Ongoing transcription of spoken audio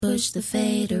Push the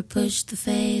fader, push the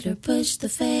fader, push the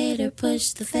fader, push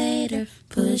the fader,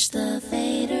 push the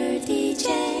fader, DJ.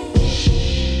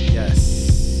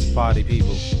 Yes, party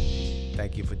people.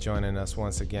 Thank you for joining us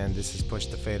once again. This is Push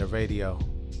the Fader Radio.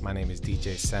 My name is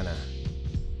DJ Senna.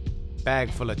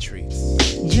 Bag full of treats.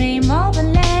 Dream over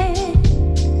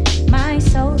land, my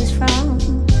soul is from.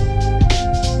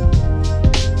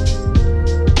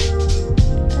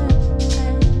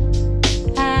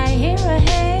 I hear a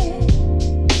hand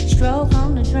stroke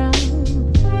on the drum.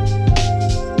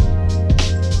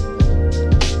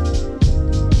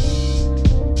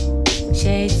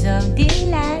 Shades of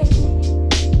delight,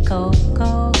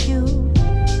 cocoa hue.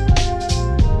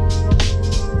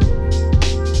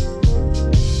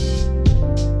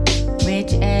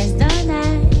 Rich as the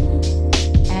night,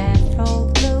 afro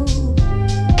blue.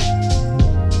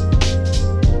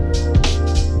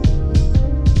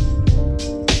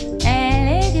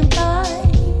 Elegant boy,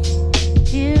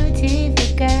 beautiful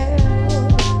girl.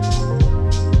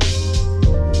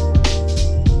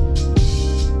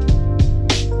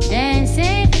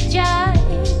 Dancing for joy,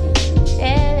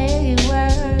 elegant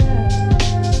world.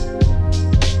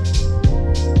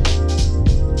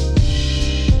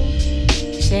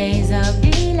 Shades of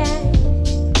delight,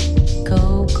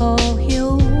 cocoa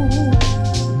hue.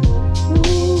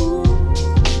 Ooh.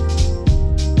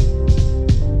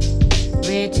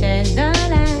 Rich as the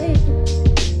night,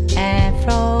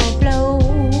 afro blow.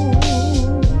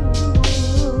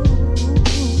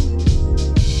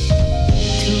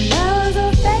 Two lovers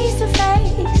are face to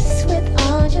face with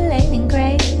undulating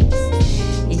grace.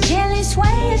 You gently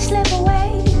sway and slip away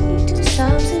to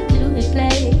some secluded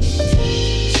place.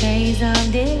 Shades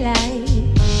of delight,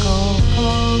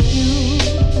 cocoa hue,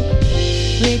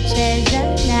 rich as the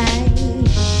night,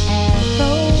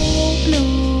 afro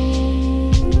blue.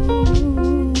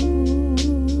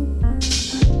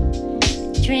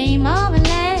 Dream of a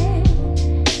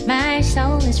land my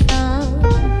soul is from.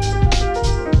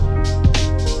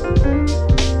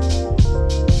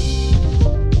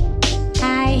 I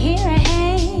hear a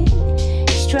hand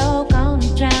stroke on the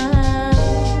drum.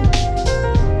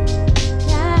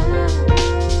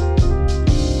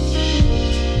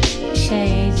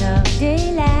 Shades of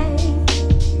daylight,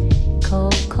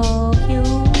 cocoa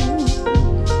hue.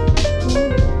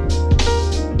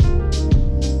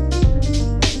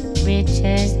 Rich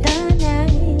as the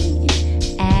night,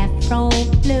 afro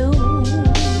blue.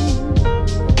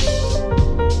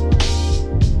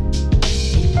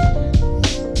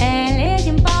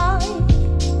 Elegant boy,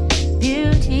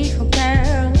 beautiful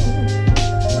girl.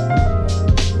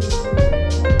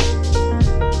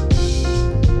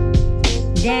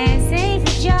 Dancing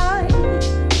for joy,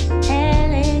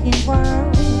 elegant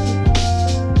world.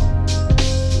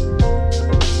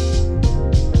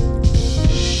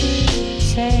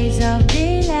 Shades of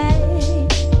delight.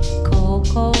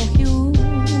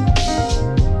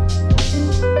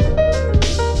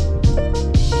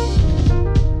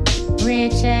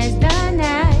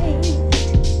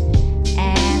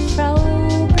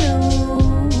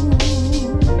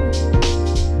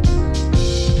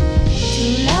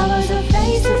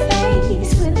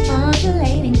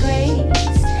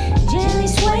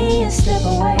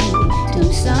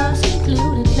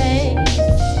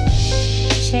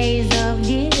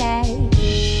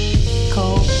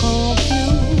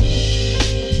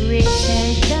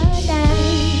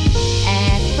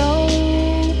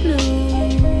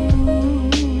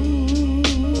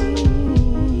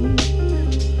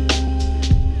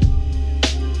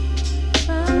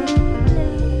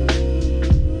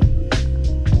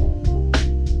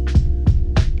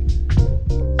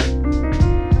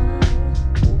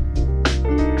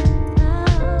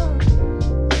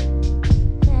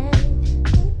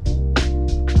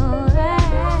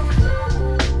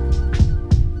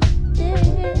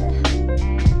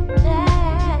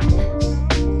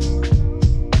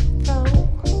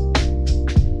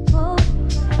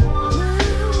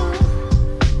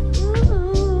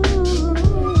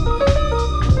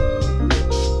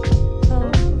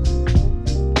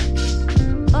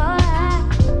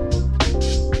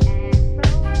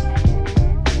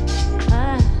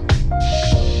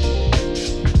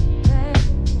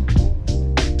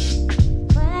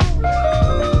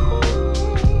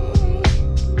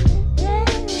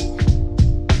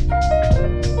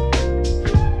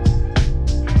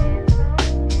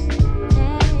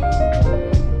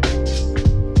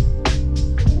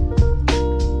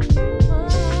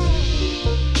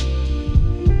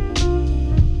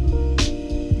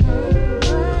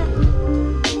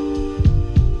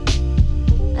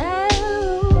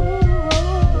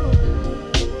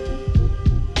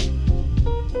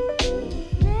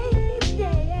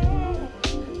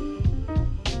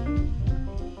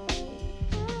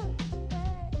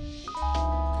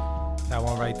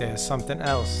 right there. Something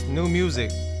else. New music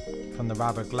from the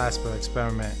Robert Glasper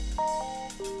Experiment.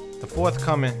 The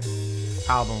forthcoming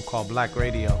album called Black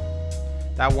Radio.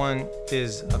 That one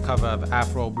is a cover of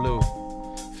Afro Blue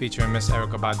featuring Miss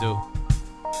Erykah Badu.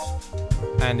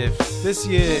 And if this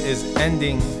year is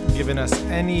ending, giving us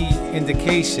any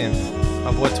indication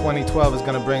of what 2012 is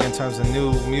going to bring in terms of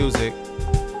new music,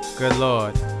 good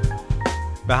Lord.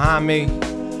 Behind me,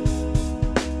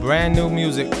 brand new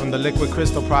music from the Liquid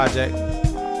Crystal Project.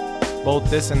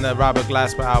 Both this and the Robert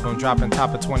Glasper album dropping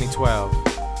top of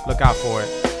 2012. Look out for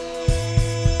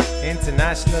it.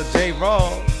 International J.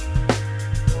 Roll.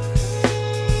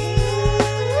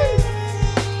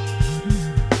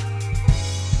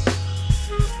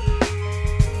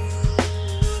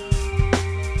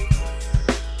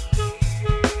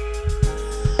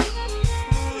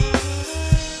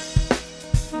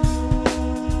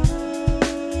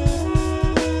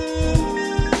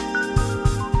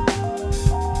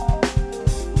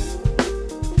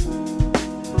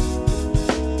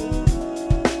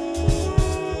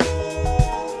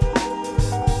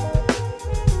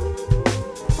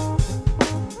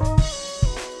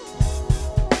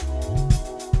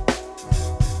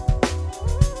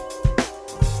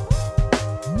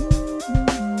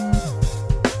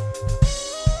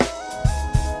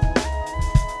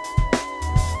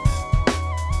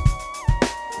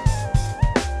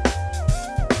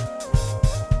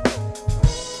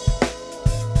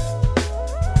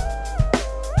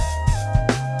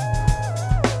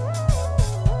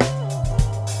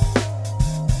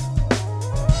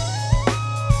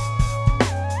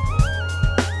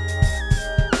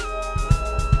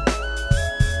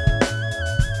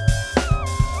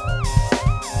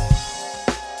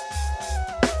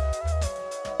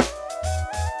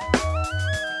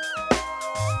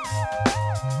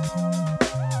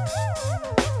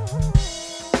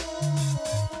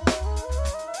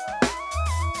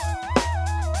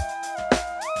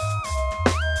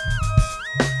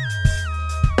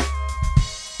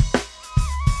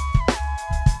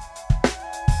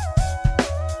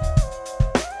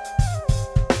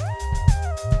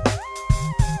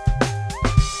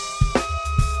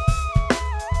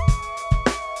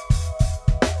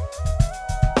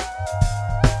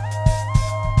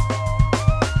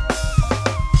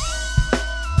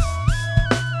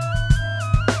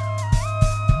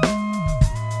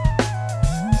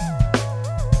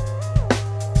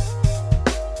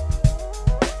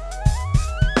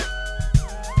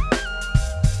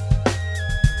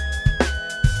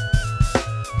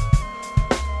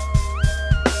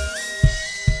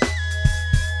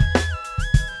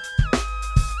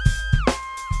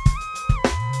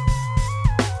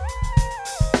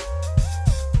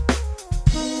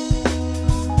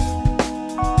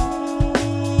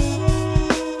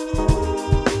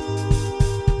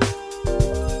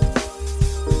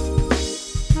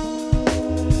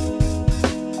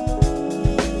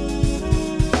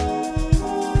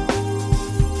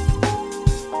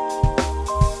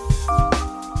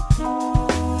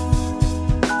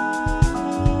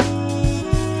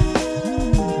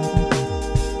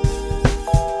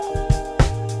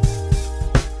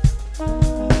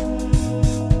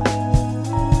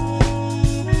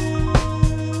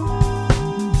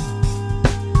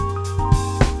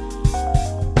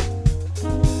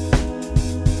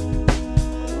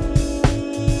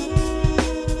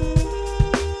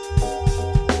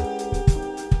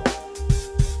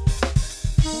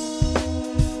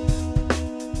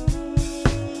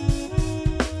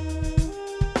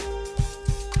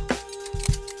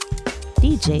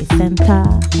 DJ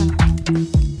Center.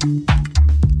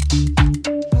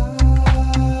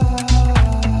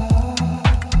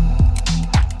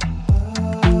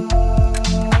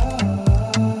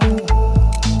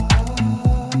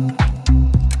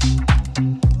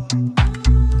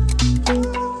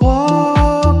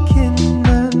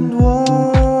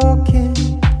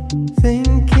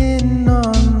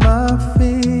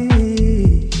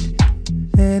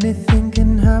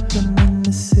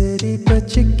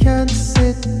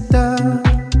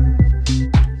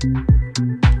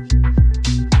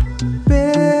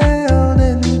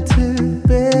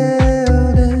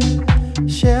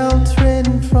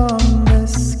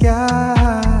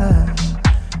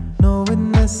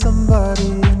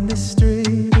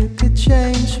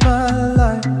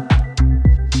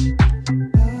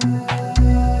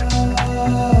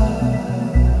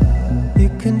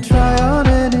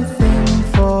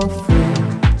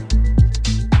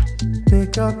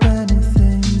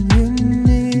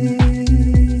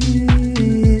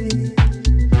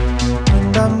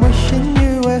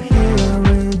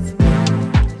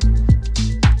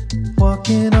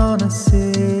 Walking on a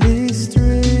city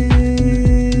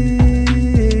street.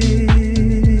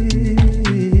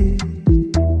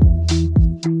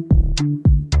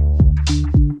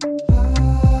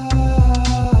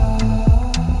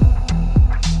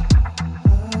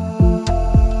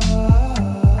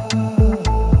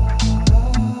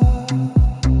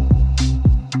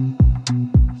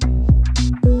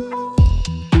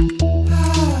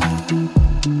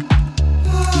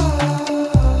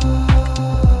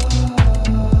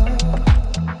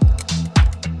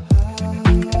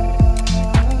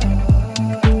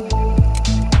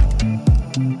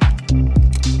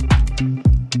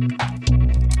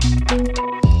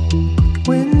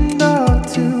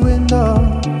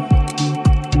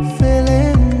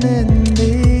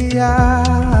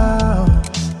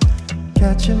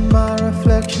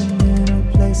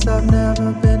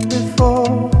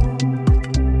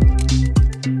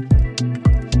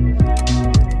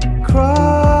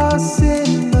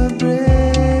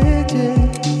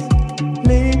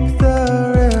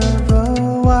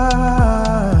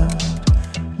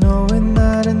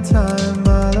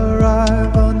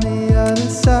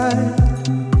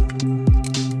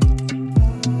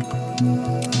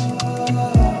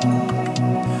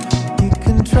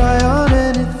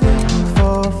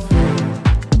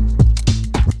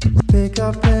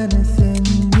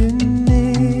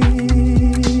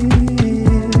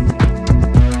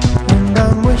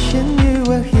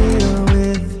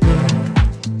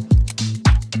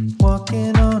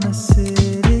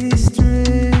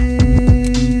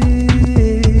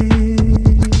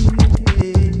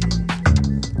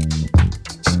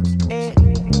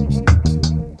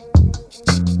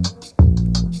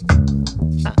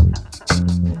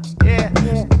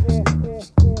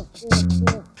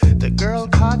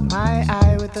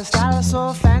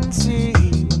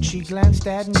 taste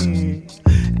at me.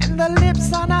 And the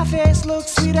lips on her face look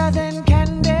sweeter than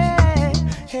candy.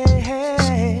 Hey,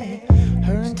 hey.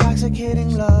 Her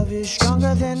intoxicating love is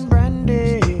stronger than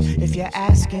brandy, if you're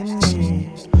asking me.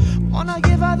 Wanna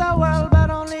give her the world, but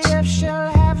only if she'll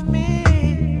have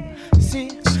me. See,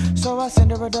 so I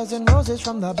send her a dozen roses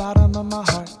from the bottom of my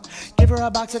heart. Give her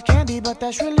a box of candy, but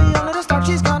that's really only the start.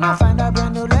 She's gonna find a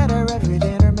brand new letter every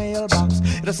day in her mailbox.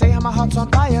 It'll say how my heart's on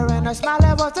fire and her smile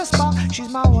that was the spark. She's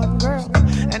my one girl,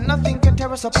 and nothing can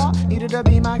tear us apart. Needed to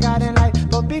be my guiding light,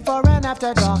 both before and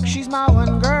after dark. She's my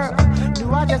one girl, knew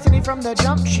our destiny from the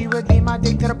jump. She would be my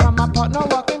date to the prom, my partner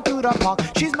walking through the park.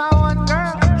 She's my one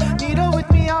girl, need her with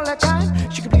me all the time.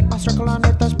 She complete my circle on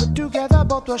earth, us put together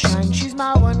both will shine. She's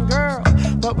my one girl,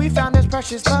 but we found this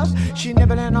precious love. She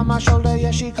nibbling on my shoulder,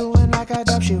 yeah, she cooing like a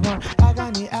dove. She want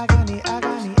agony, agony,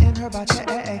 agony in her body,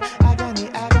 agony,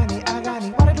 agony, agony.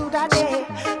 What I do that day?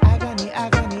 Agony,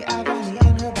 agony, agony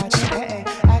in her body,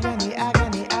 agony,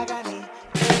 agony, agony.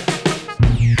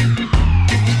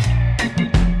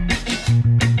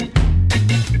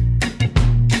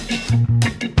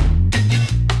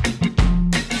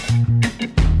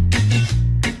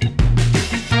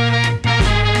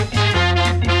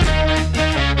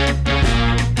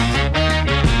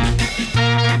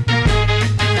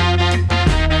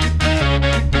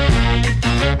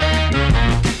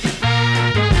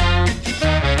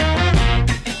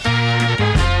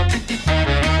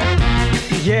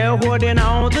 የሆዴን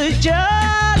አውጥቼ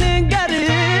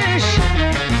ልንገርሽ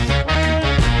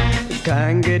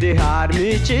ከእንግዲህ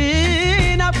አድምጪ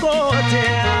ናፍቆቴ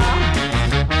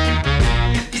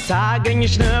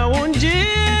ሳገኝሽ ነው እንጂ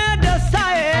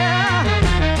ደስታዬ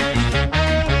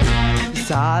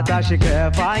ሳታሽ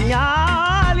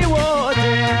ከፋኛል ሕይወቴ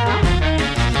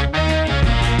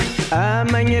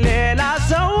እመኝ ሌላ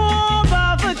ሰው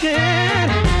በፍቅር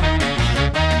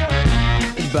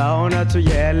በእውነቱ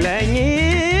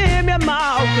የለኝም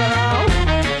የማውቀው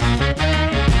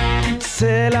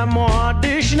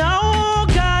ስለምወድሽ ነው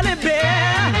ከልቤ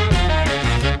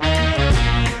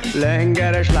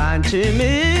ልንገርሽ ላንቺ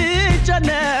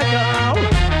ምጨነቀው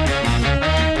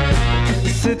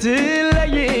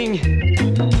ስትለይኝ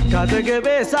ካጠገቤ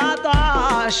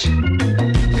ሳጣሽ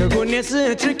ከጎኔ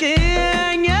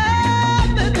ስትርቂኝ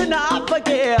የምትናፈቂ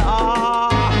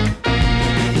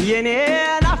የኔ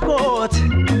ናፍቆት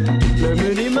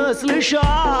ለምን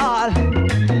ይመስልሻል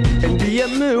እንዲህ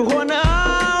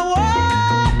የምሆነው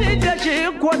ወድጀሽ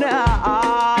እኮ ነው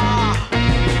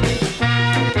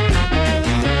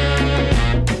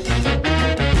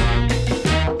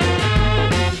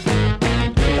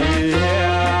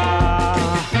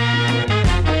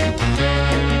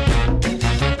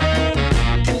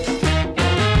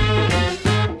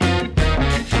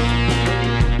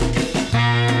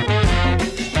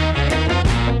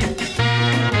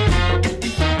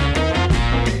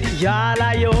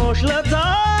ያላየሁሽ ለታ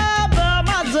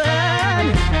በማዘን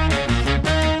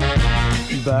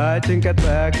በጭንቀት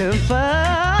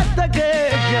በክንፈት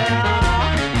ተገዣ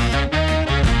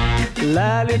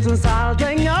ሌሊቱን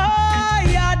ሳልተኛ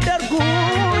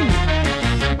ያደርጉኝ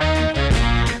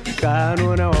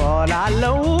ቀኑን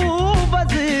እውላለሁ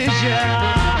በዝዣ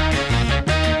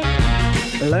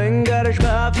ልንገርሽ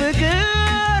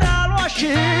በፍቅር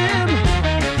አልዋሽም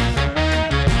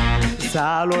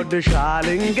ሳልወድሽ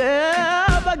አልንገበገበ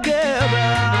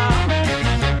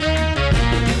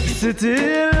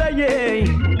ስትለየኝ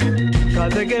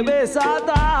ካጠገቤ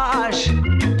ሳጣሽ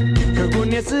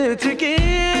ከጎኔ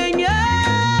ስትርቂኝ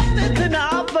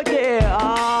የምትናፈቂ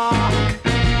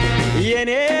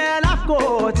የኔ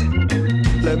ናፍቆት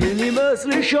ለምን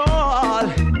ይመስልሻል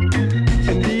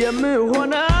እንዲህ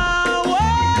የምሆነው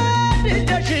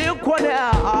ወድጀሽ እኮ ነው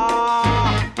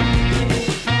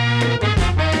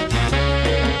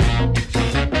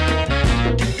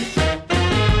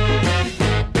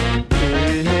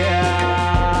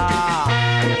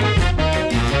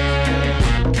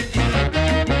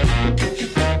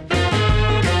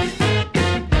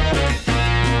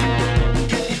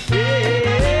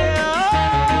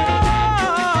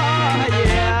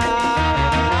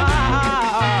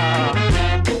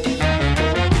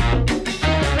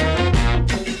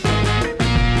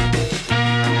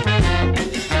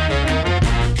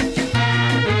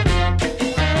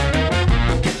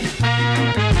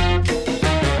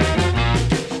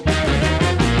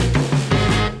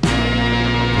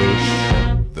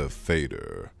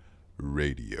Fader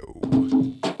Radio.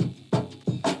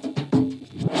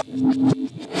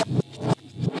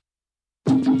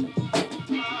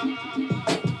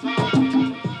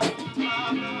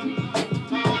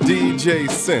 DJ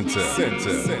Center.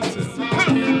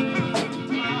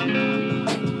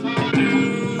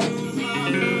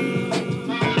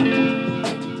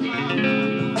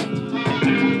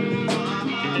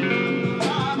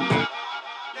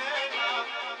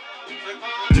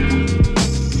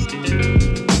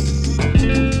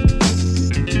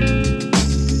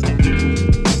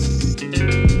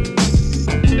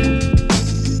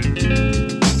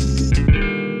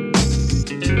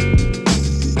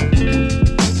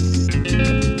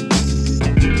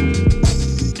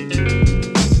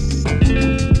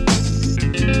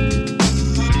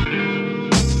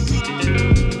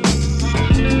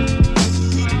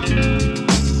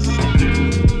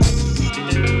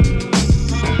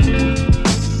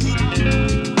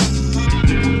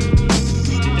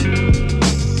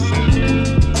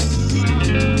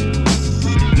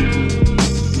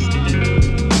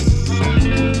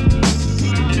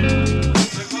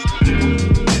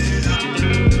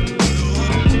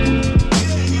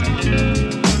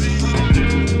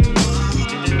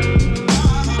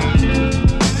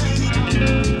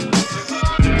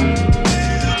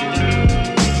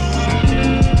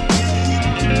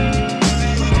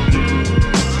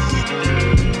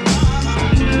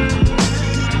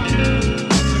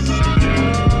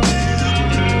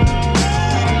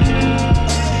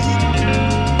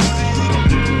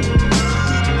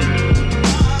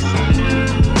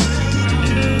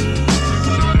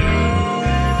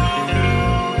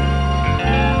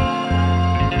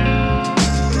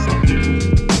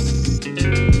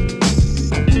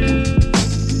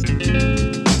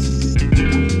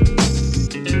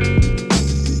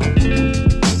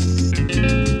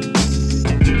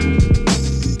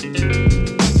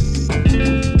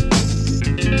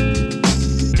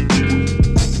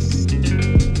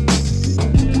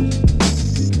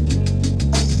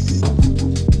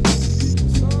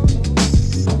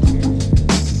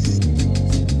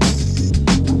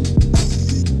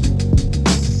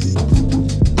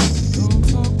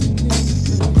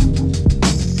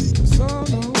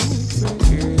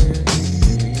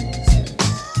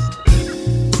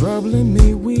 troubling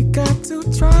me. We got to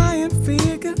try and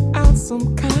figure out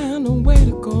some kind of way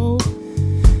to go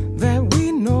that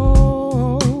we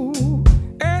know.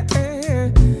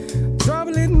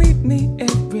 Trouble it meet me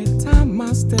every time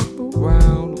I step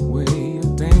around the way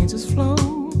of danger's flow.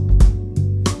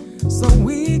 So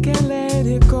we can let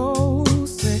it go.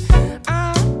 Say,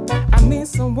 I need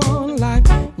someone like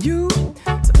you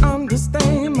to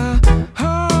understand my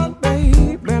heart,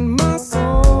 babe, and my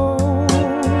soul.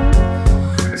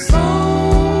 So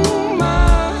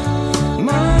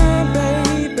my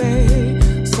baby,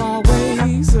 it's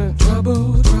always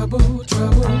trouble, trouble,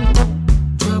 trouble,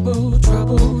 trouble,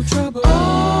 trouble, trouble.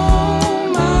 Oh,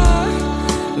 my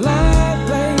life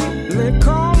lately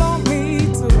call on me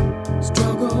to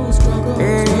struggle, struggle,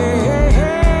 struggle,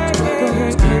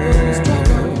 struggle,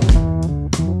 struggle.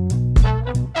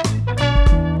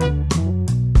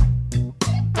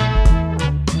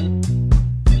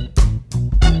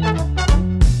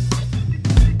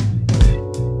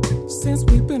 Since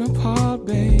we've been apart,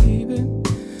 baby,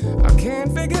 I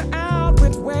can't figure out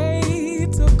which way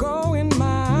to go in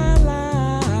my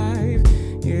life.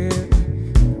 Yeah.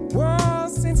 Well,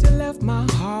 since you left my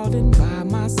heart and by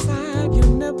my side,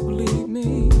 you'll never leave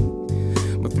me.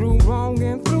 But through wrong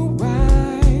and through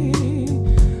right,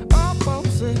 oh, folks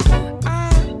say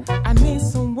I need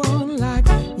someone like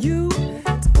you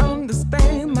to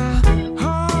understand my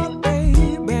heart,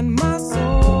 babe, and my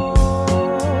soul.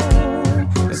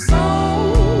 So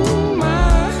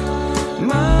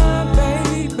my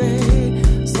baby,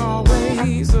 it's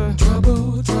always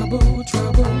trouble, trouble,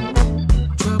 trouble,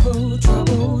 trouble,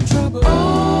 trouble, trouble.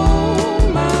 Oh,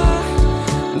 my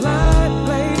life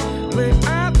lately,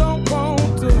 I don't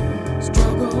want to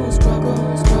struggle,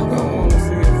 struggle, struggle. I wanna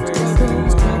see your face. Struggle,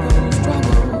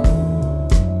 struggle,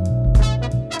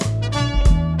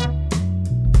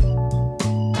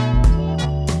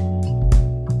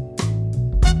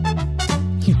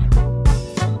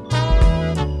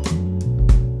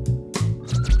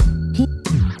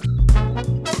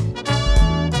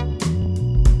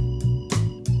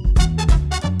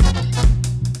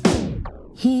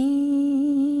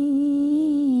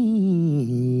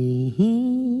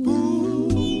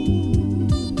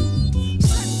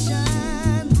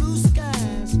 Sunshine, blue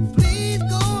skies, please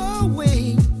go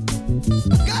away.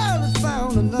 Girl has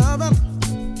found another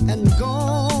and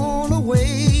gone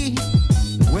away.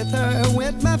 With her,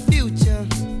 with my future,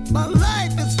 my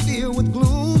life is filled with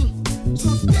gloom. So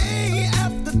day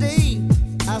after day,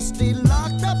 I stay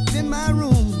locked up in my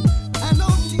room. I know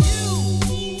to you,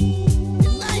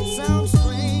 it might sound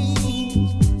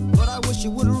strange, but I wish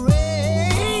it would rain.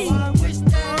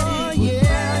 Oh,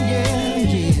 yeah, yeah,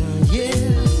 yeah,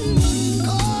 yeah.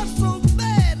 Oh, so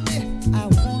badly, I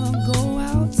wanna go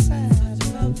outside.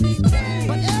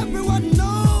 But everyone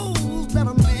knows that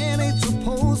a man ain't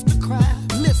supposed to cry.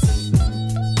 Listen,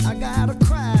 I gotta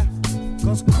cry,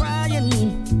 'cause crying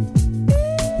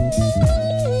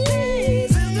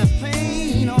eases the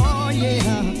pain. Oh,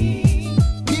 yeah.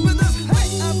 Even this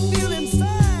hurt I feel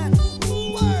inside,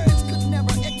 words could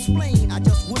never explain. I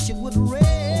just wish it would rain.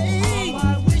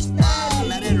 Oh,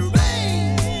 let it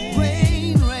rain,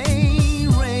 rain, rain,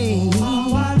 rain.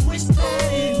 Oh, I wish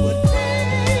that it would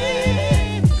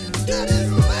rain. Let it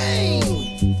rain.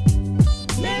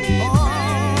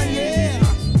 Oh, yeah.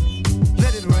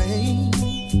 Let it rain.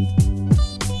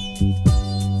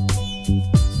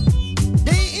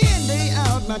 Day in, day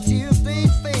out, my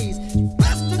tear-stained face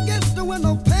pressed against the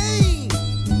window pane.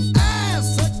 Eyes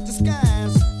search the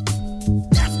skies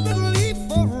desperately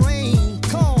for rain.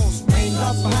 'Cause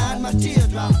raindrops behind my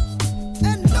teardrops,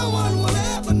 and no one will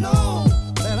ever know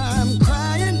that I'm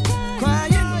crying,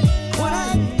 crying when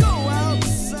I go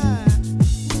outside.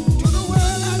 To the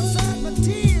world outside my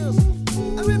tears,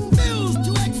 I refuse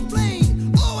to explain.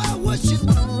 Oh, I wish it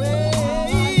would rain.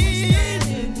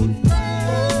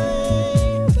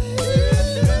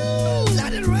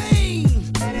 Let it rain,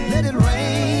 let it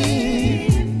rain.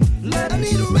 I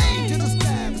need rain to the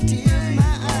sky, the tears in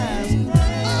my eyes.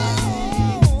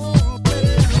 Oh, let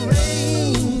it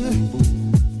rain.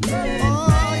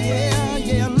 Oh, yeah,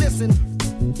 yeah, listen.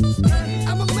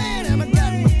 I'm a man and I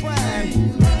got my pride.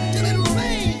 Till it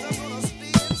rains, I'm gonna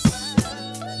stay inside.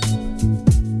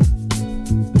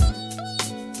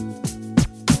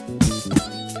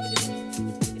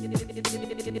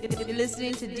 You're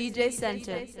listening to DJ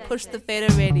Center, Push the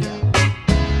Fader Radio.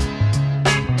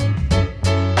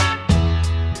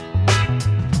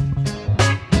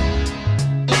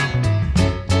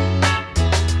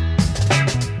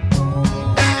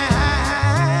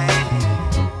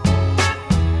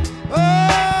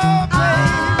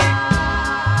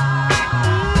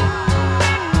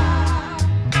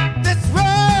 This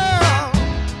world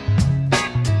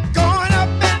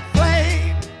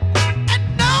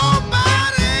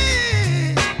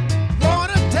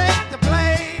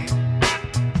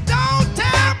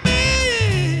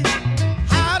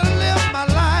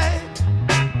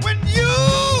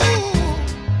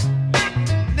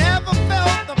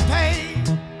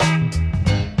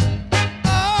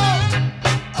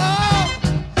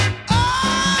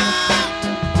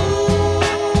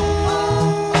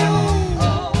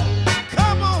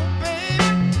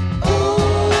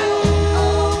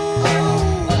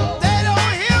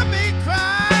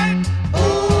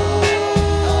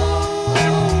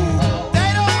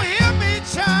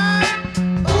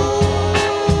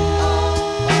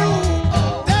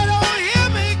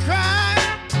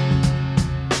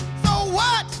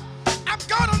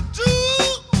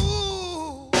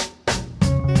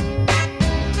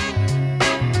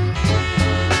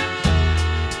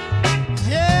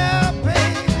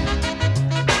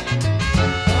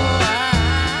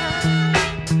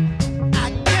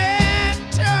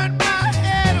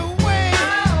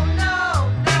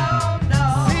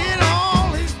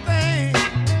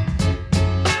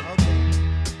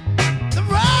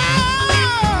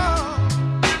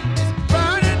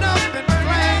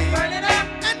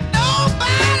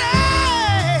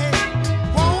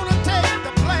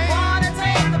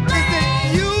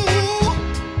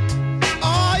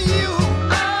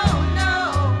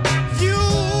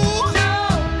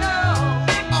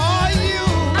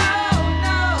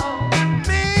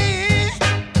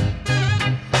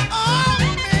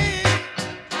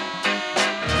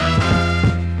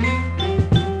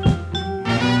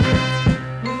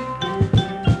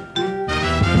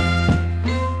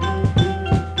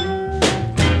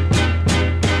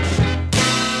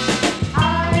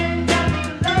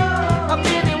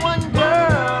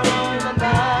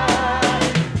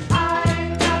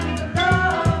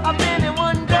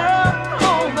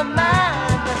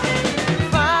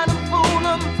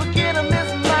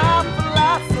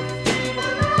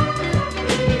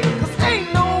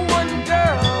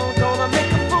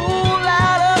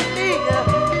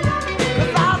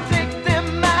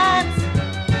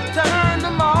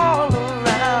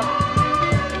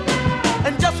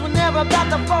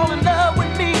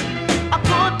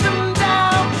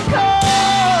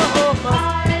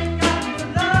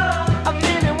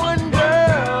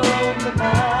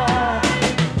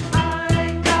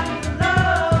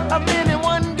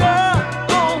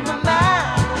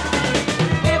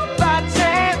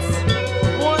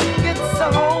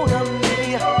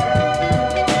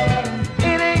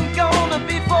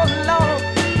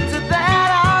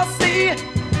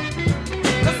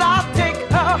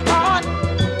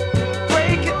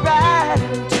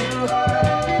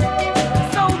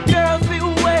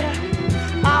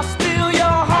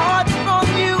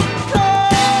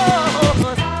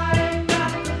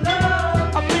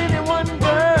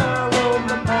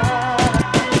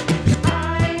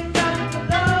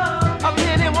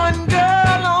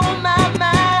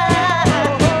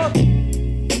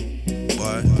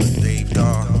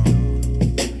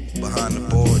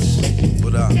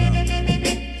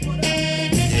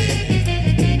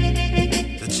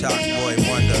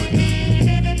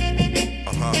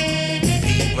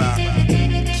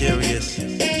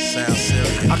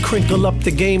crinkle up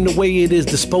the game the way it is,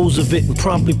 dispose of it and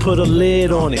promptly put a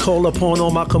lid on it. Call upon all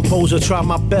my composure, try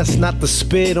my best not to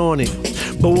spit on it.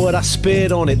 But what I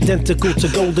spit on it, identical to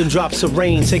golden drops of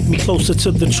rain. Take me closer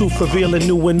to the truth, revealing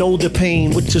new and older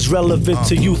pain, which is relevant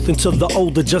to youth and to the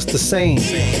older just the same.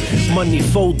 Money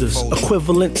folders,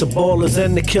 equivalent to ballers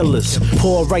and the killers.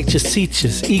 Poor righteous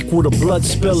teachers, equal to blood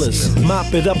spillers.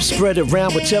 Mop it up, spread it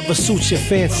round, whichever suits your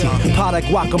fancy. Pot of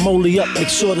guacamole up, make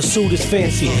sure the suit is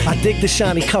fancy. I dig the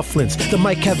shiny cufflinks, the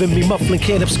mic having me muffling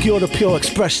can't obscure the pure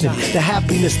expression. The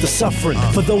happiness, the suffering,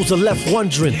 for those who are left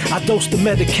wondering. I dose the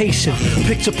medication,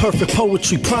 picture perfect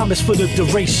poetry, promise for the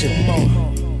duration.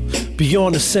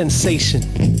 Beyond the sensation.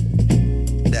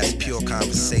 That's pure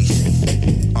conversation.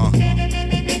 What?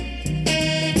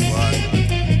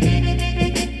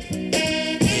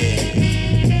 Yeah.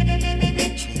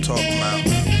 That's what I'm talking about.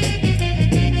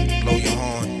 Blow your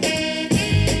horn.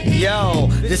 Yo,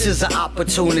 this is an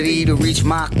opportunity to reach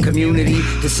my community,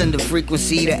 to send a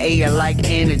frequency to air like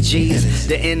energies.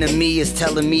 The enemy is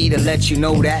telling me to let you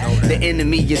know that the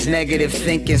enemy is negative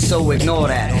thinking, so ignore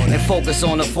that and focus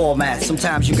on the format.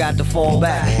 Sometimes you got to fall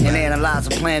back and analyze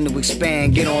a plan to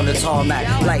expand, get on the tarmac.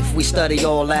 Life, we study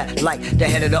all that like the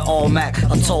head of the All-Mac.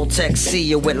 A Toltec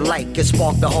seer with light can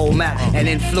spark the whole map and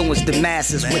influence the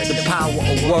masses with the power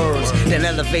of words. Then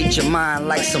elevate your mind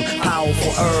like some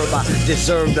powerful herb. I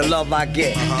deserve the love I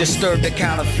get, disturb the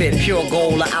counterfeit, pure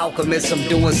gold of alchemist. I'm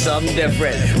doing something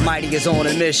different. Mighty is on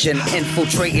a mission,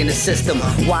 infiltrating the system.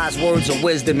 Wise words of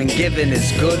wisdom and giving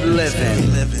is good living.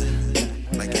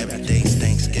 Like every day's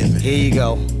Thanksgiving. Here you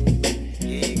go.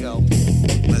 Here you go.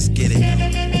 Let's get it.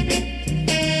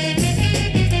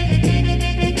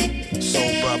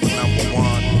 Soul brother number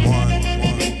one.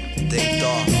 Dave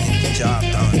Dawg, get the job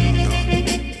done.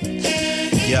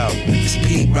 Yo, it's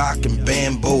Pete Rock and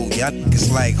Bamboo. Y'all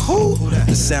niggas like, who?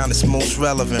 The sound is most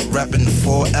relevant, repping the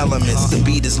 4 elements. The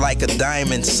beat is like a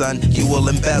diamond, son, you will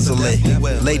embezzle it.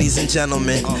 Ladies and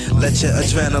gentlemen, let your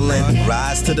adrenaline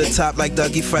rise to the top like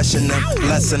Dougie Fresh and them,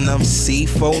 blessing them. See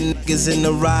 4 niggas in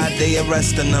the ride, they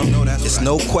arresting them. It's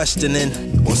no questioning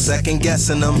or second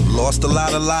guessing them. Lost a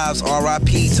lot of lives,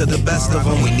 R.I.P. to the best of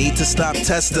them. We need to stop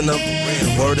testing them.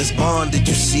 Word is bond, did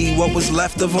you see what was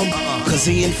left of them? Cause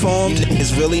he informed,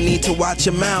 niggas really need to watch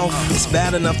your mouth. It's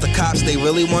bad enough the cops, they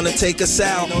really wanna take us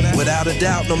out. Without a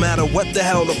doubt, no matter what the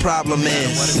hell the problem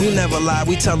is. We never lie,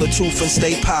 we tell the truth and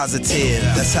stay positive.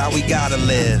 That's how we gotta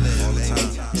live.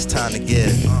 It's time to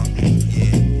give.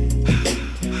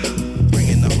 Bring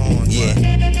in the horn. Yeah.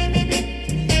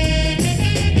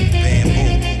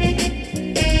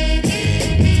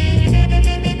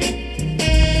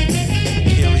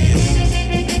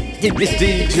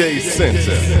 DJ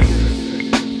Center.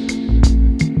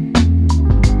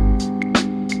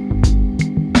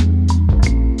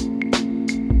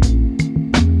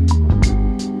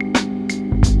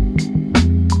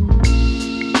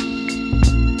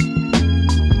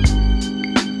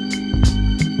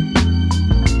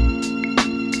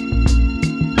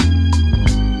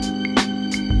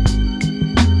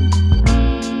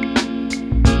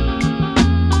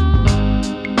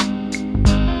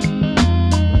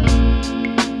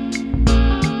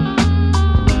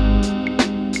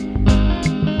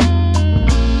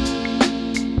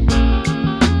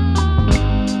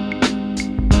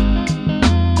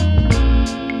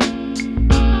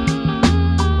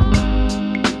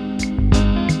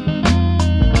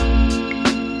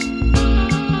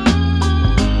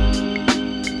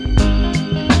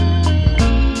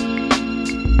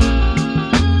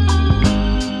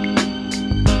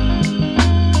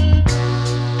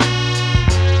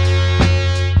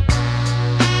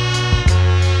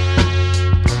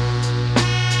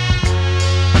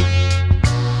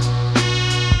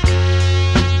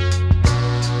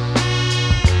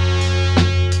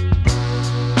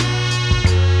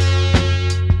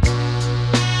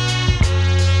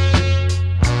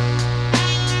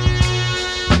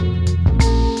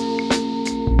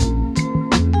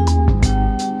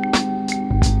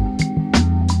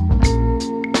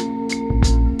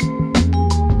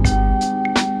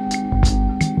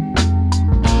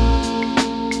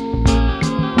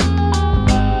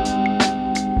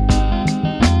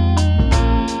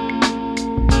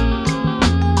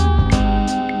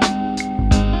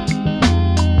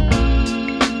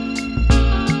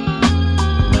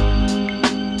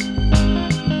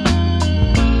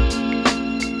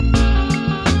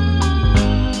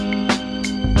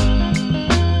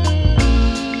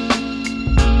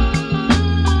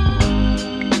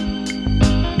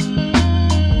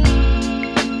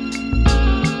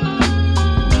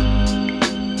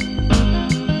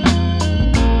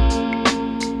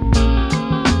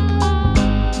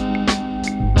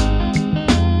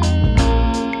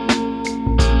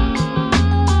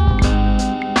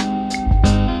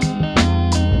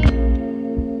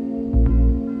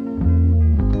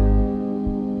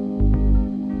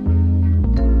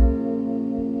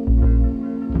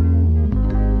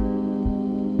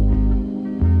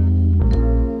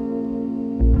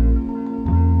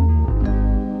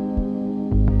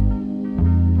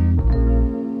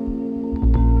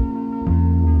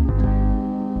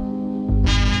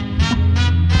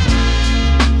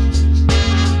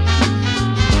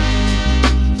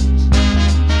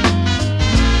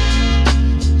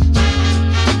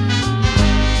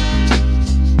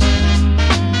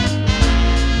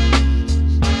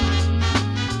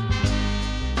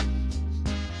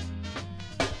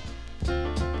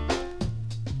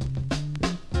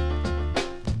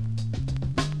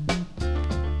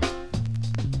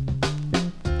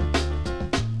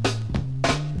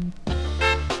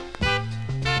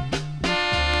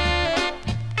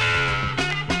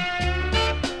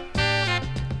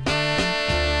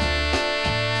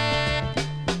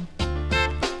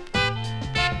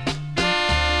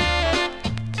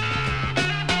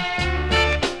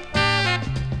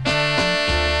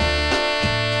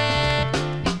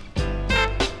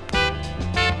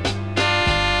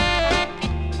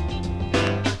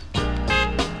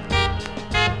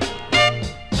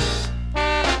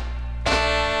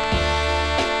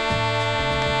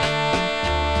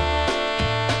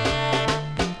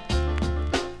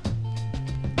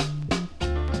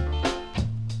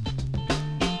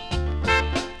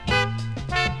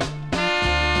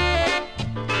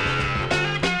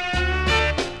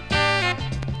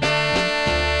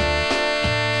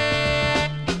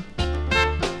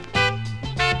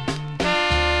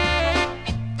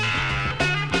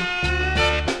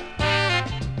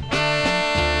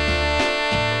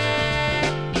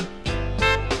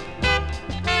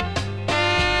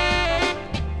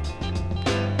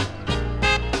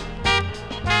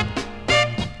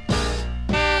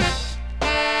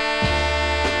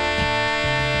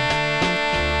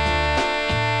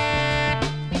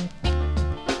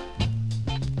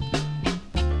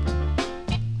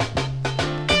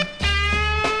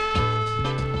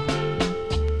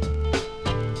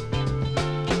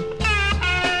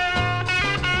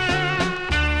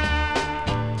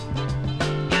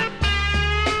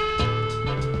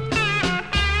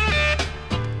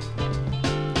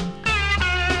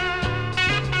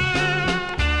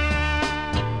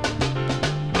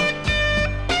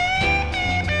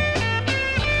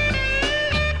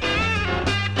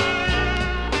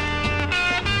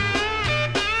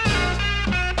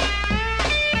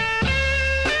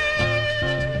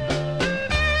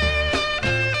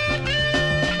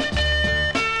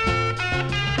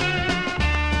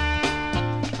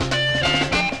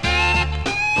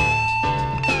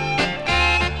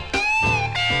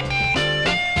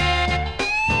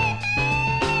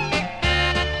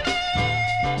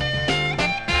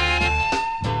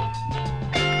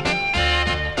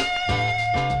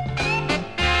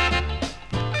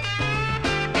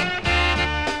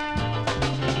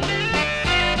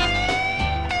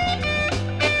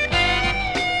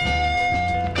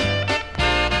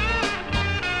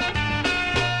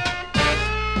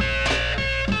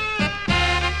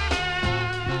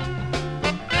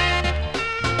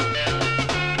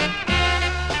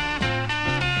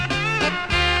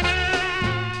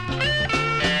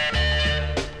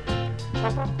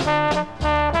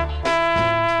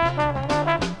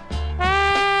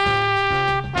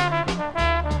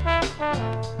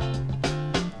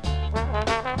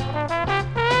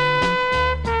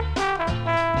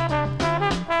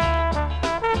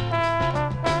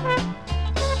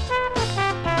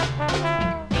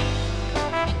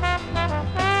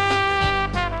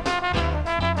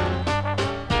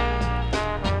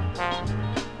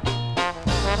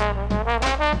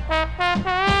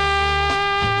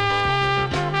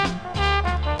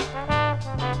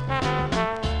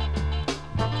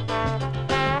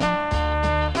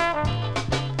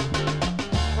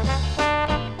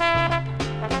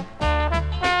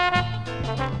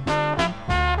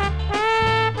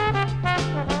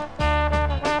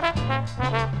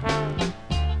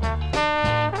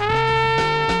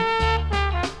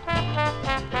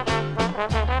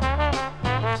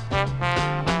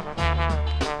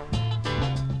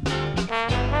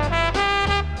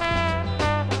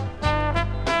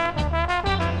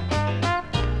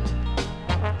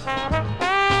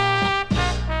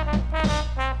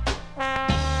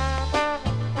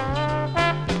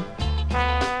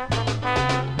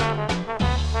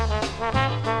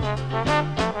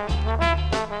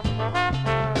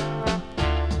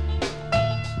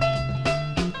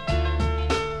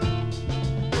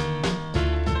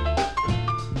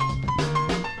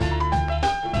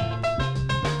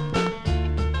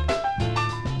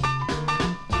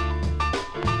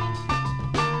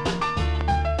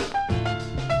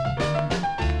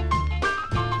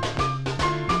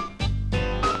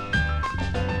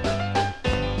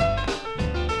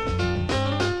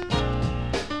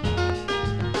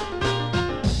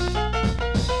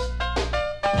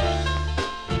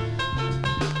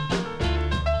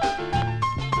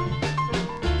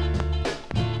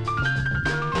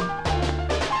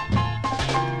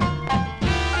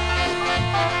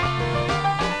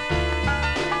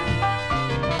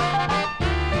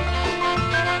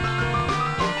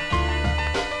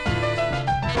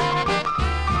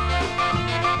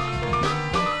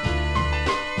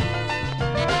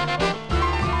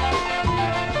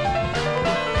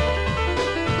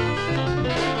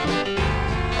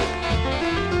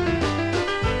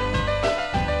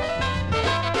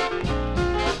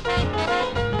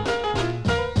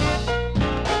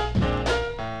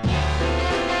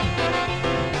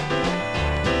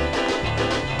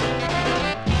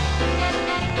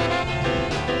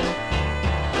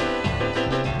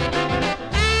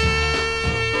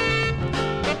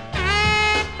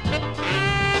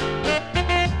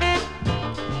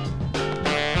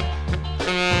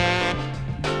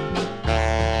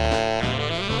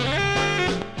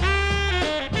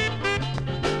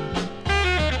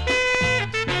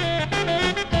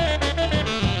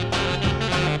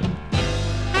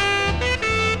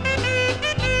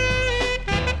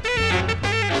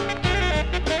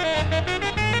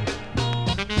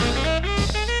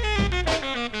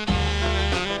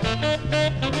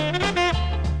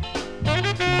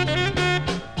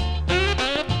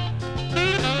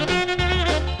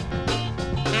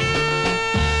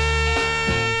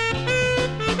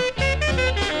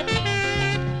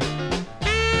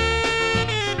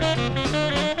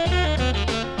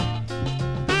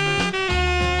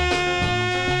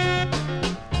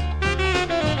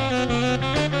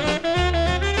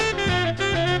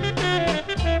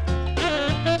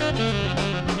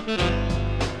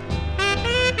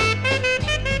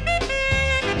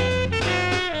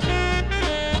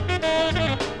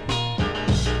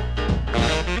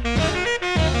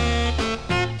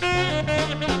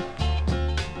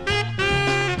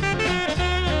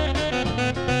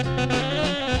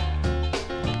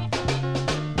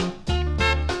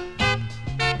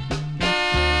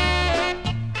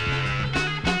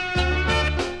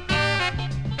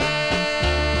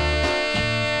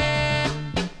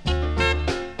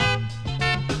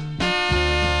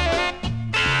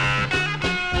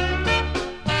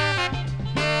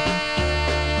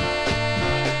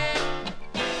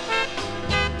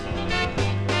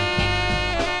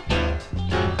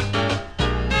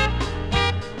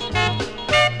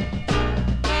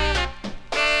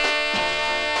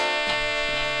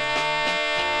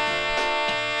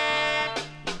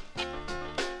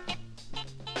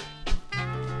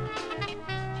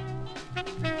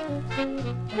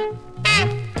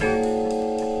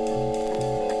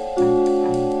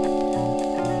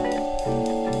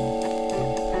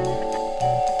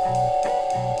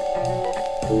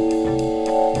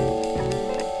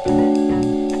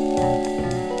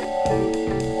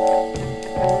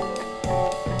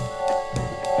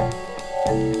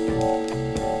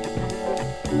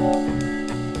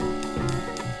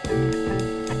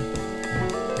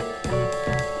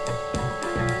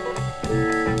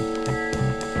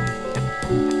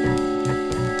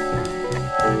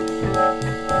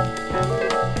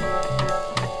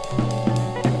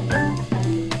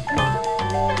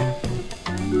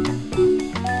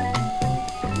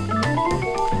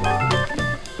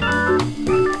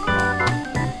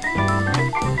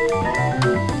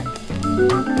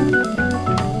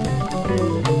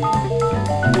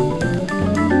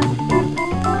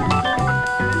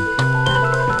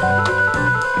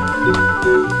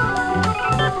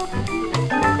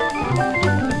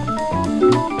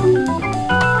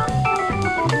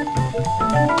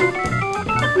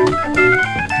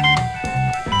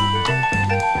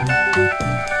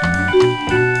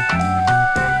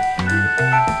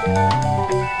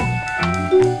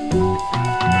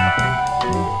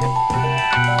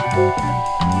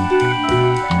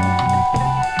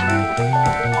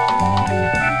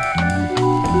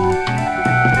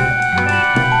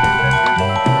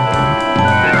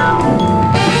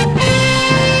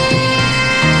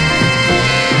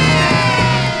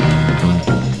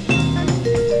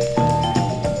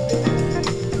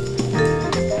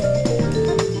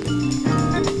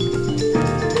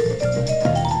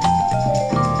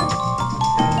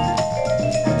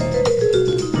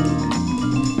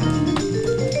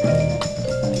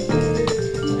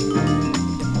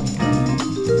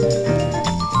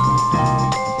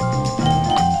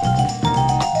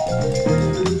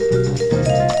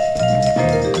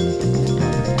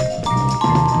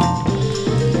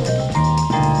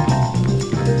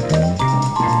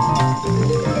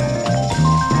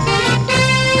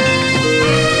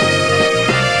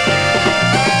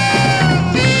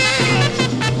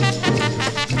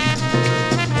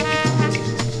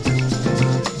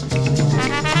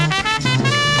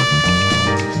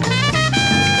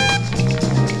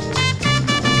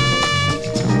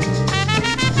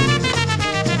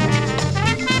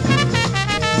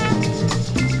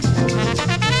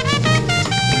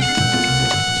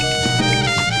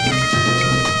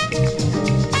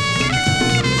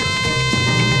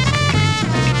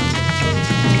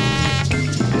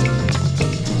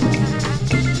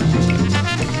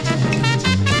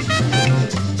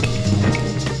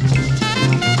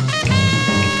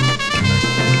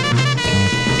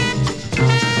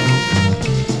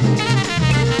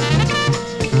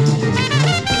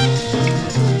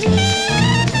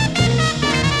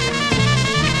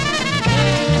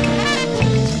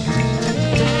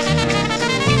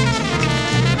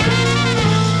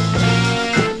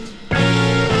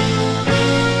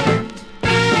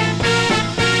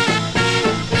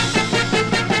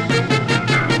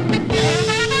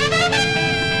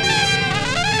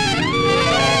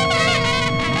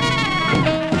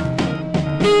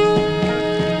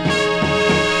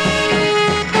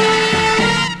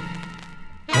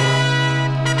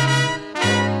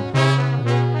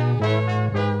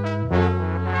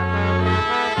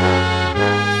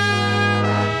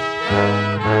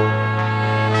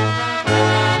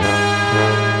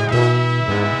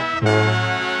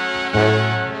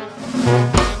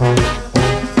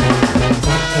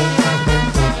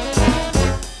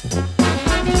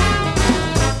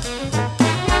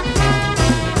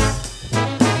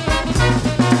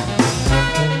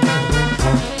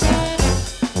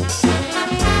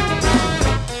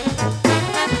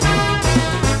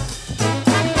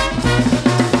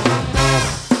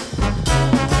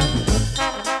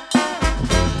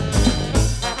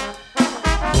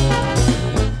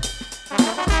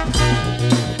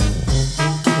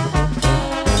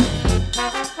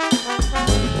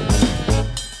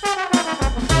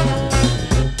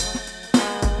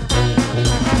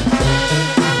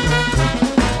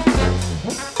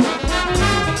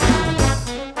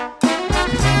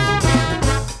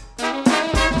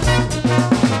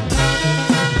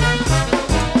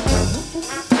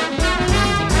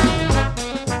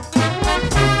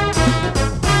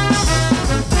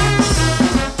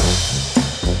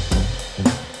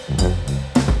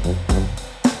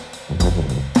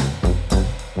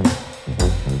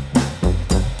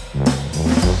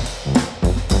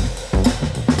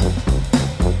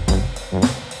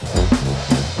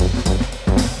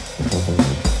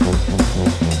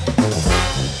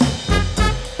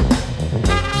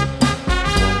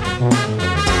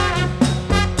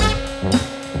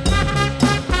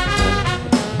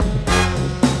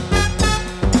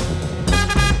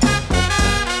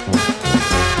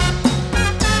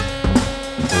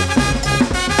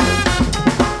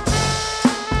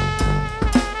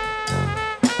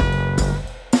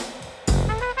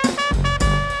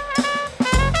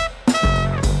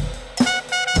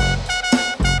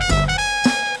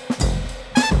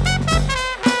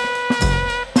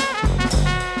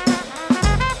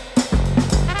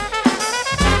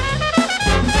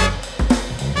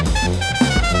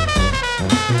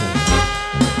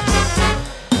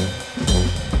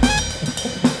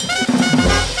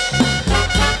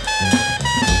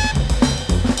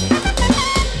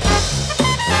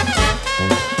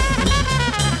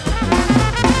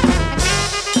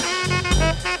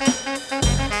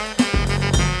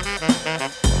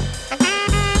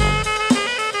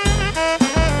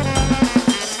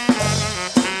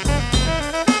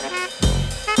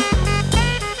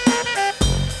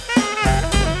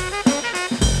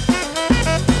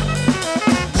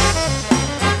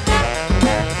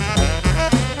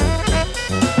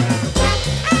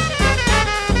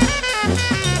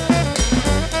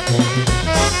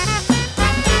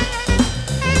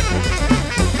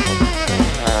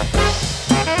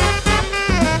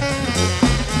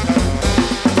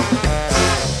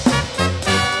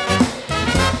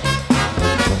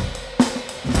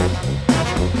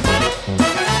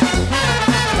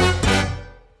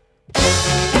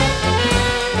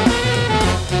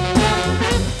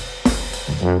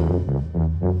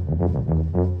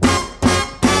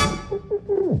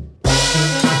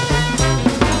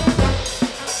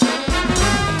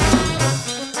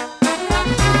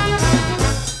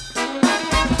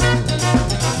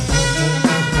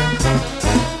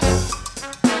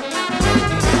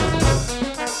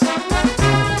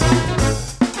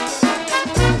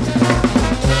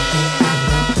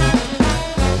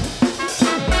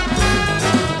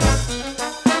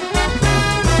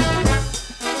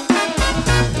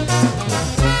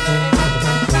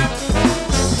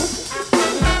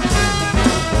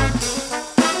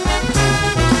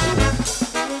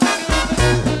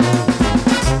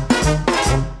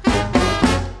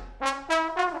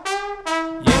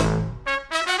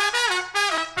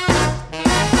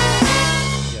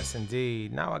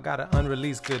 now I got an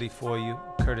unreleased goodie for you,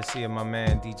 courtesy of my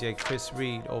man DJ Chris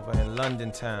Reed over in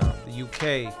London Town, the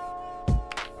UK,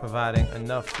 providing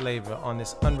enough flavor on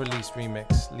this unreleased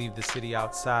remix, Leave the City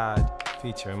Outside,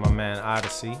 featuring my man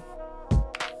Odyssey.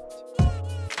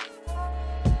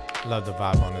 Love the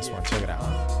vibe on this one, check it out.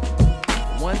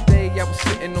 One day I was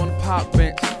sitting on the park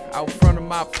bench out front of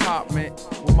my apartment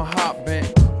with my heart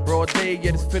bent. Broad day,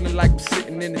 yeah, it's feeling like I'm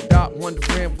sitting in the dark,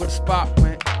 wondering where the spark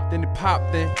went. Then it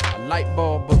popped in, a light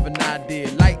bulb of an idea.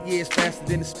 Light years faster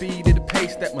than the speed of the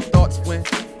pace that my thoughts went.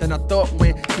 Then I thought,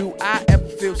 when do I ever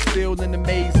feel still in the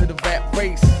maze of the rat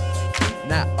race?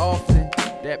 Not often,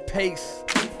 that pace,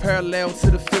 parallel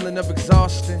to the feeling of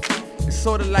exhaustion. It's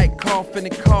sorta like coughing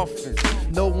in coffins.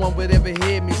 No one would ever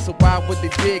hear me, so why would they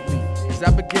dig me? As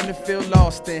I begin to feel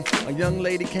lost, and a young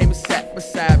lady came and sat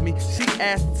beside me. She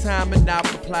asked the time and I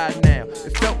replied now.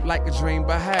 It felt like a dream,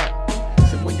 but how?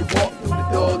 So when you walk through the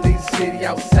door, leave the city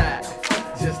outside.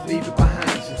 Just leave it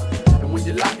behind you. And when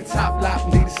you lock the top lock,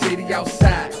 leave the city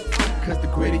outside. Cause the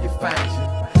gritty you find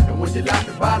you. And when you lock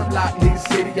the bottom lock, leave the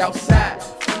city outside.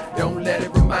 Don't let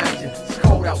it remind you, it's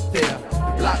cold out there.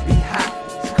 The block be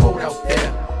hot, it's cold out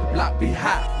there. The block be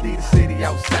hot, leave the city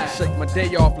outside. Shake my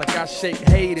day off like I shake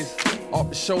haters. Off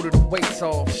the shoulder, the weight's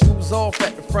off. Shoes off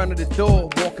at the front of the door.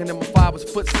 Walking in my father's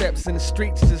footsteps in the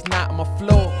streets, just not on my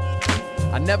floor.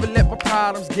 I never let my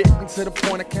problems get me to the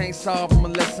point I can't solve them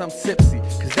unless I'm tipsy.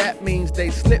 Cause that means they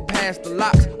slip past the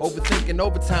locks, overthinking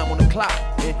overtime on the clock.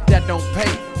 And that don't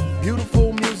pay.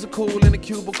 Beautiful, musical, in a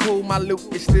cubicle. My loot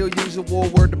is still usual,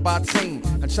 word to my team.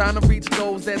 I'm trying to reach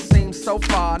goals that seem so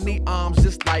far. I need arms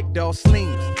just like Doll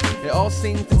Sleeves. It all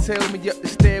seems to tell me up the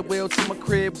stairwell to my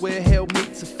crib where hell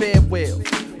meets a farewell.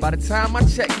 By the time I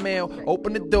check mail,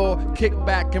 open the door, kick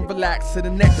back and relax to the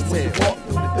next tale. When you walk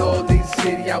through the door, leave the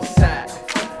city outside.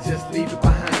 Just leave it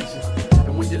behind you.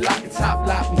 And when you lock the top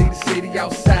lock, leave the city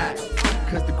outside.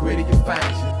 Cause the gritty you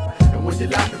find you. And when you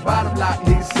lock the bottom lock,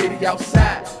 leave the city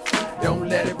outside. Don't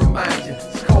let it remind you,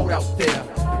 it's cold out there.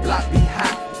 The block be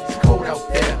hot, it's cold out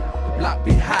there. The block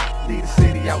be hot, leave the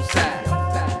city outside.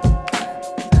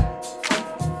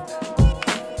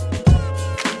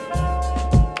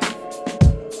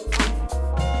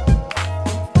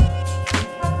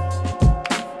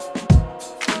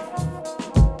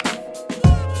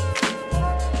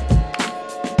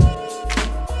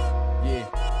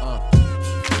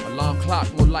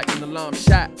 More like an alarm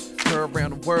shot. Her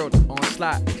around the world on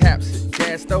slot, caps it.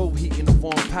 Gas stove heating a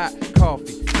warm pot.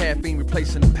 Coffee, caffeine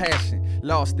replacing the passion.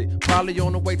 Lost it, probably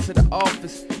on the way to the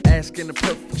office. Asking the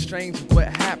perfect stranger what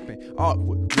happened.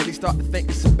 Awkward, really start to think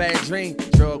it's a bad dream.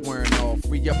 Drug wearing off,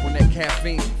 free up on that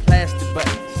caffeine. Plastic, but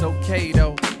it's okay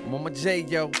though. I'm on my J,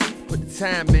 yo. Put the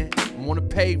time in, I'm on the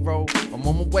payroll. I'm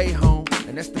on my way home,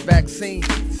 and that's the vaccine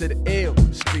to the ill.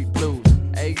 Street blues,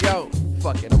 hey yo.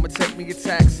 Fuck it, I'ma take me a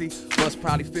taxi. Bus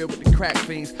probably filled with the crack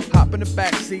fiends. Hop in the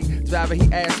backseat. Driver,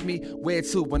 he asked me where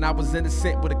to when I was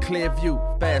innocent with a clear view.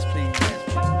 Fast, please.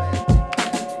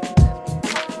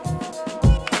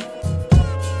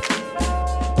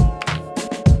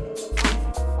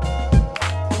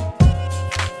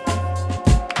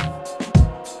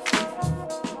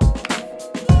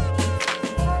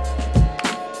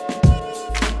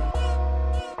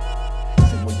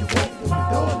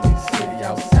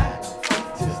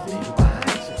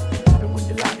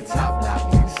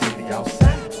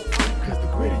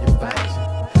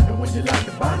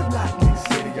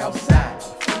 Outside.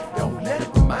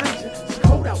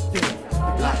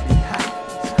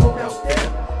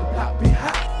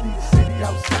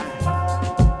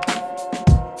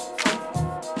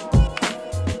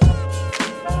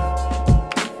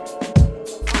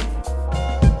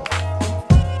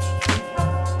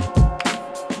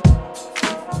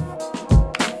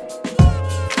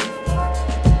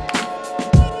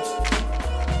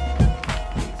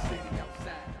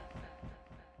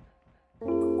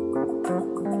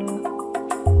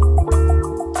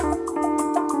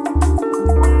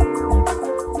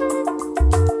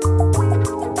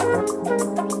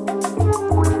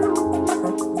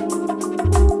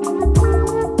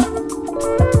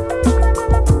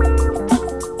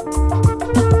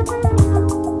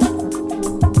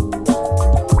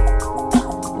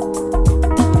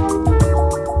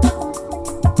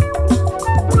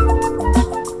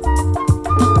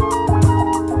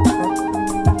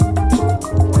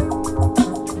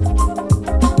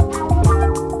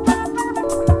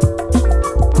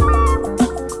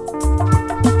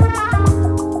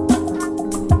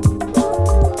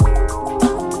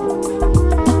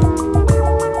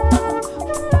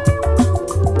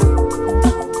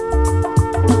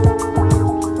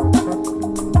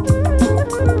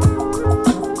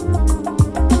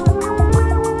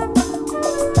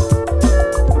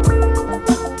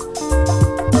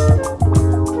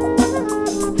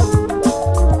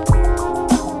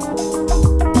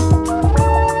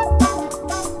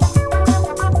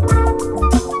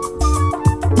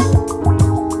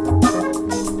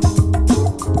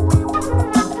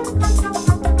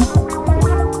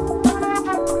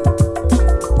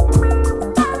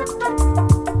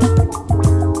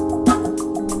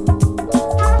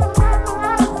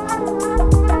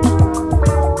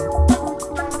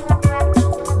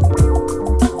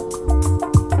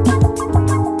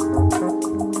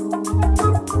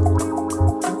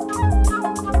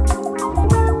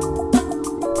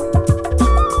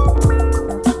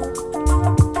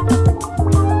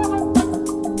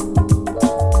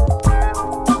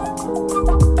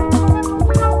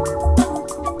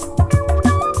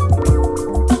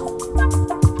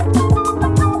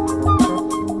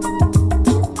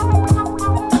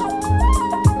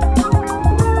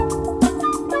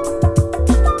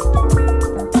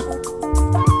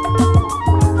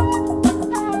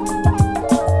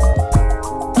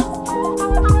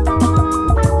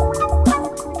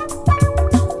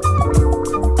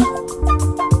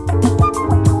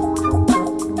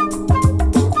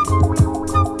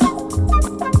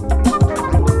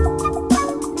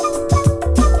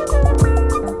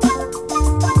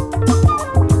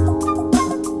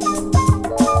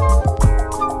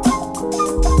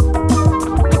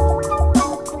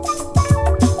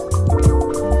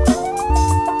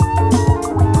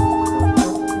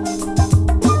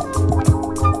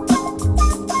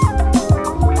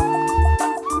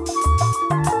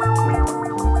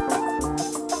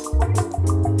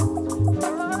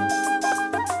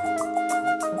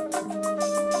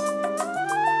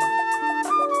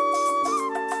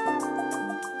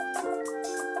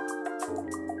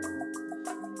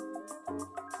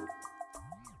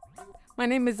 My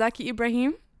name is Zaki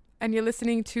Ibrahim, and you're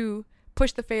listening to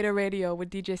Push the Fader Radio with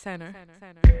DJ Center.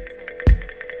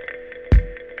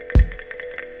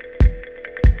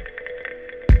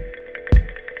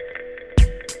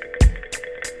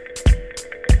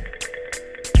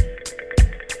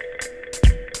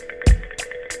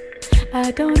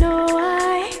 I don't know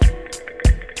why,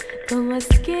 but my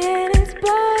skin is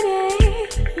burning.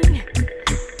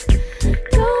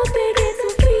 Don't think it's a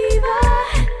fever,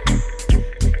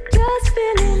 just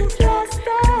feeling flustered.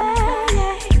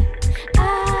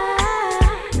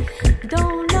 I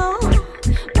don't know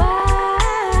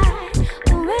why,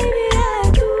 or maybe I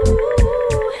do.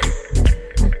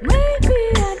 Maybe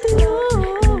I do,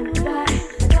 but I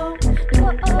don't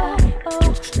know why.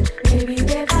 Oh, maybe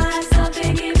they find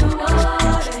something in the water.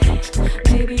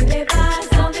 Maybe they find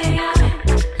something out.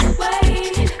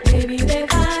 Wait, maybe they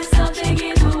find something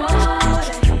in the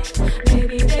water.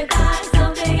 Maybe they find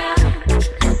something out.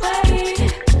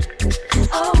 Wait,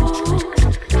 oh,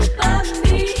 but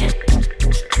me.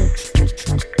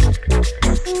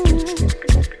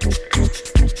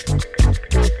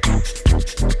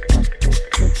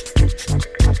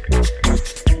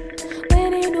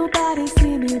 When ain't nobody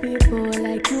seen me before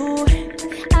like you,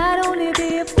 I'd only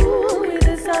be a fool with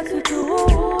a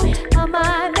substitute. My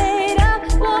mind made up,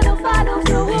 wanna follow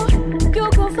through. You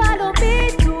can follow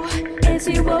me too and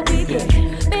see what we get.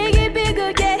 Make it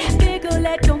bigger, get bigger,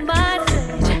 let your mind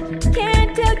stretch.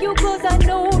 Can't tell you cause I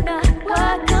know not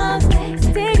what comes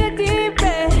next. Take a deep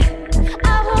breath,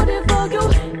 I'll hold it for you.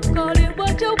 Call it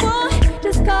what you want,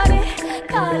 just call it,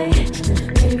 call it.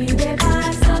 Maybe they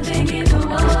find something in the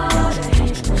water.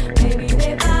 Maybe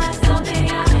they find something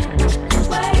out.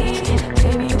 Wait,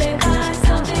 maybe they find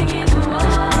something in the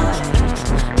water.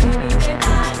 Maybe they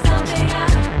find something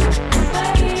out.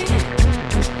 Wait,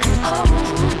 oh,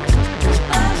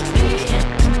 but me.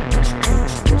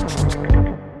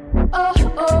 Oh,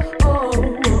 oh, oh,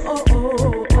 oh, oh, oh, oh.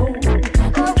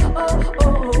 Oh, oh, oh, oh,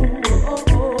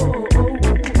 oh,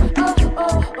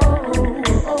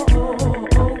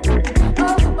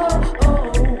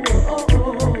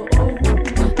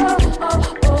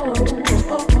 oh, oh.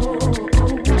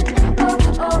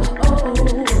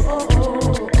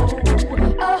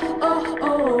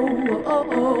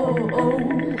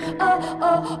 Oh,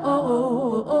 oh,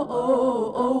 oh, oh,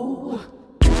 oh, oh.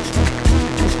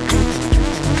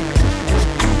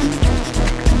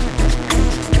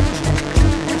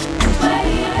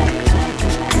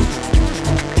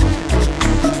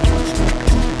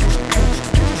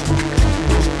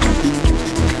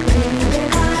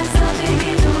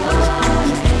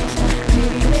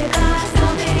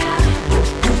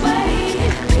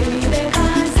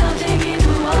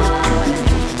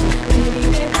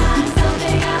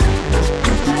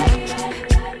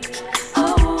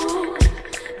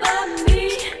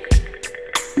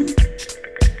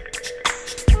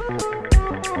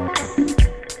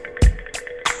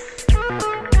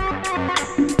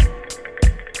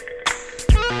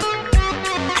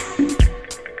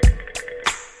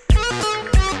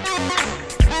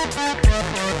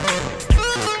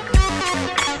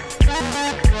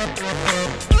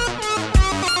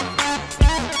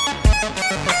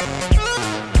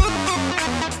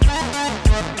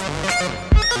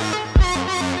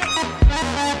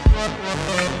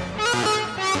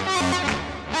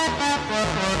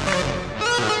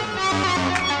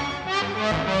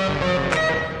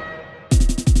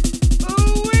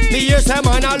 Say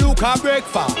man a look a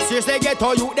breakfast. You say get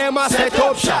all you them a set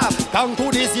up shop. Down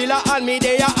to the zilla and me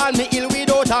there and me ill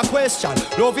without a question.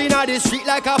 Loving a the street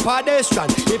like a pedestrian.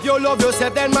 If you love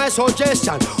yourself then my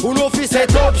suggestion, who know fi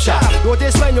set up shop.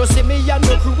 Notice when you see me and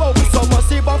me crew out with some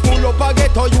massive and full up a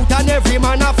get all youth and every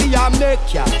man a fi a make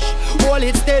cash. Hold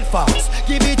it steadfast,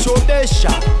 give it your best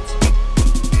shot.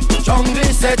 Jungle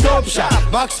set up shop,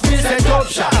 Maxfield set up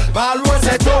shop, Ballroom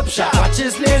set up shop,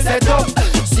 Matches Lane set up,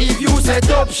 Seaview set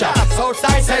up shop,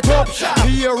 Southside set up shop.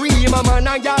 Here my man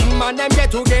and young man them get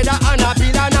together and a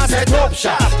build and a set up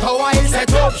shop. Tower Hill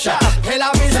set up shop, Tel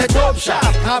Aviv set up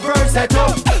shop, Cavern set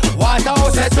up,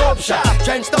 Waterhouse set up shop,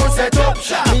 Trenchtown set up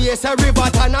shop. Me yes a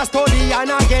Riverton a study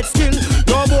and a get still.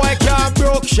 No boy can't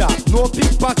broke shop, no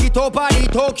pickpocket up at the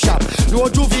talk shop, no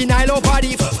juvenile up at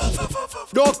the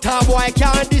Doctor boy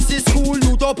can't this is school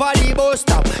youth up at the bus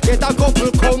stop. Get a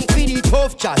couple come for the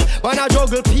tough chat. Man a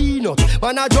juggle peanut,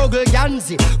 man a juggle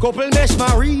Yanzi. Couple mesh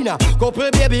marina,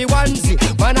 couple baby onesie.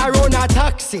 Man a run a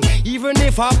taxi, even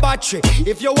if a battery.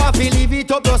 If you want to leave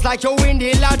it up just like you win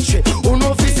the lottery. Who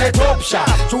know fi set up shop,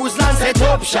 choose land set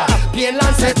up shop, Pain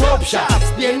land set up shop,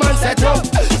 Spain man set up,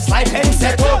 Slide pen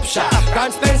set up shop,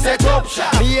 Grand Spend set up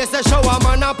shop. Me is a shower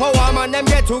man a power man, them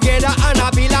get together and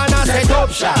a bill and a set up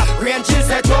shop. Green chill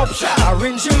set up shop,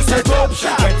 Orange Hill set up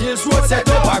shop, Red Hills Road set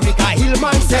up, America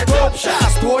Hillman set up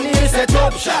shop, Stony Hill set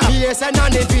up shop. Me is a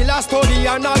nanny villa study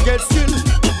and I get skill.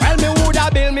 Well, me woulda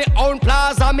build me own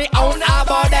plaza, me own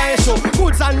abundance.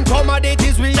 Goods and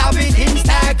commodities, we have it in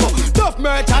stack. Tough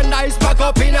merchandise back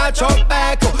up in a truck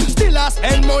back. Still I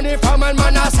spend money from and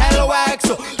man I sell wax.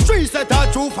 3 set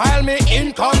of 2 file me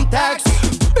income tax.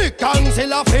 Big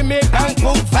council for me bank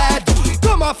book fat.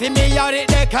 Come off in me yard it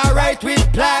decorate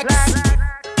with plaques.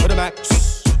 For the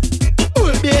max.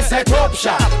 Full base set up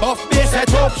shop, off base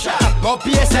set up shop, up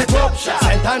base set up shop,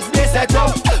 sentence base set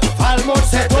up, Falmouth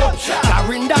set up shop,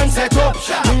 Clarendon set up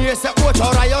shop. Me say both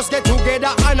our riots get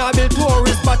together and a build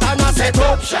tourist but and a set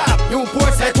up shop.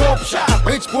 Newport set up shop,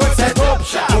 Bridgeport set up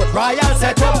shop, Port Royal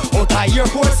set up, Outer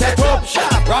Airport set up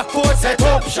shop, Rockport set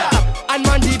up shop. And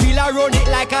man the villa run it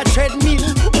like a treadmill.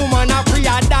 Woman a free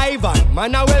a dive on.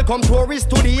 Man a welcome tourists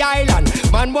to the island.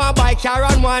 Man want buy car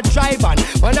and want drive on.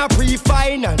 Man a free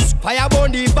finance, fire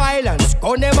burn the violence.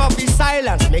 Gun them off the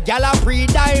silence. Me gal a free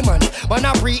diamonds. Man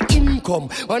a free income,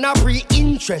 man a free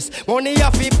interest. Money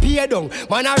a fi pay down.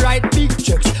 Man a write big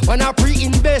checks. Man a free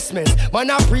investments. Man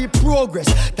a free progress.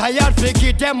 Tired fi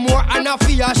give them more and a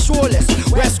fi a showless.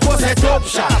 West Coast set up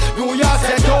shop, New York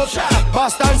set up shop,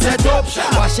 Boston set up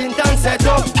shop, Washington set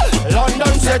up,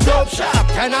 London set up shop,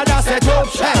 Canada set up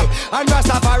shop, and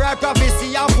Rastafari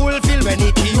prophecy a fulfill when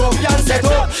Ethiopian set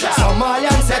up shop,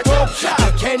 Somalian set up shop,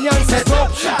 Kenyan set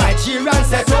up shop, Nigerian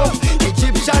set up,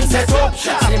 Egyptian set up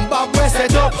shop, Zimbabwe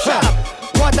set up shop.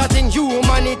 What a thing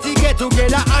humanity get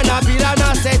together and a build and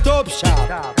a set up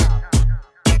shop.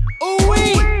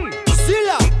 Ooh-wee.